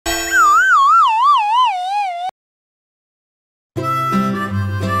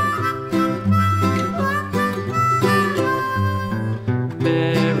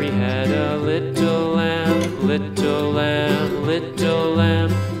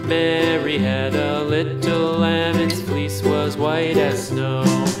Mary had a little lamb, its fleece was white as snow.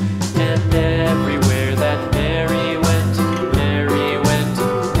 And everywhere that Mary went, Mary went,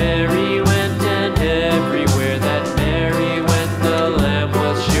 Mary went, and everywhere that Mary went, the lamb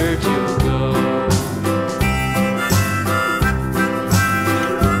was sure to go.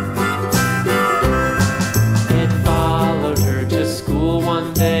 It followed her to school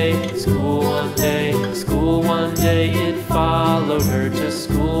one day, school one day, school one day. It followed her to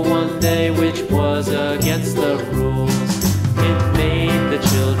school one day, which was against the rules. It made the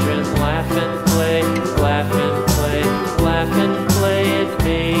children laugh and play, laugh and play, laugh and play. It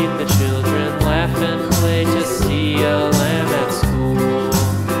made the children laugh and play to see a lamb at school.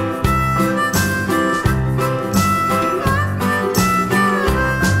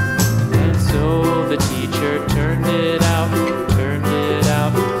 And so the teacher turned it out, turned it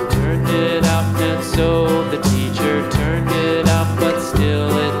out, turned it out. And so the teacher turned it out, but still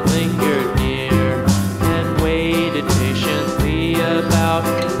it lingered near and waited patiently about,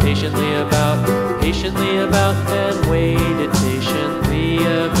 patiently about, patiently about, and waited patiently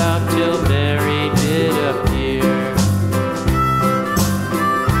about till Mary did appear.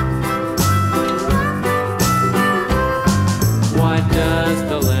 Why does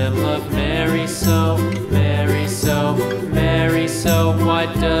the lamb love Mary so, Mary so, Mary so? Why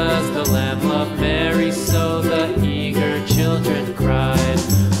does the lamb love Mary so? The eager children cried.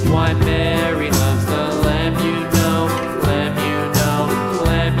 Why Mary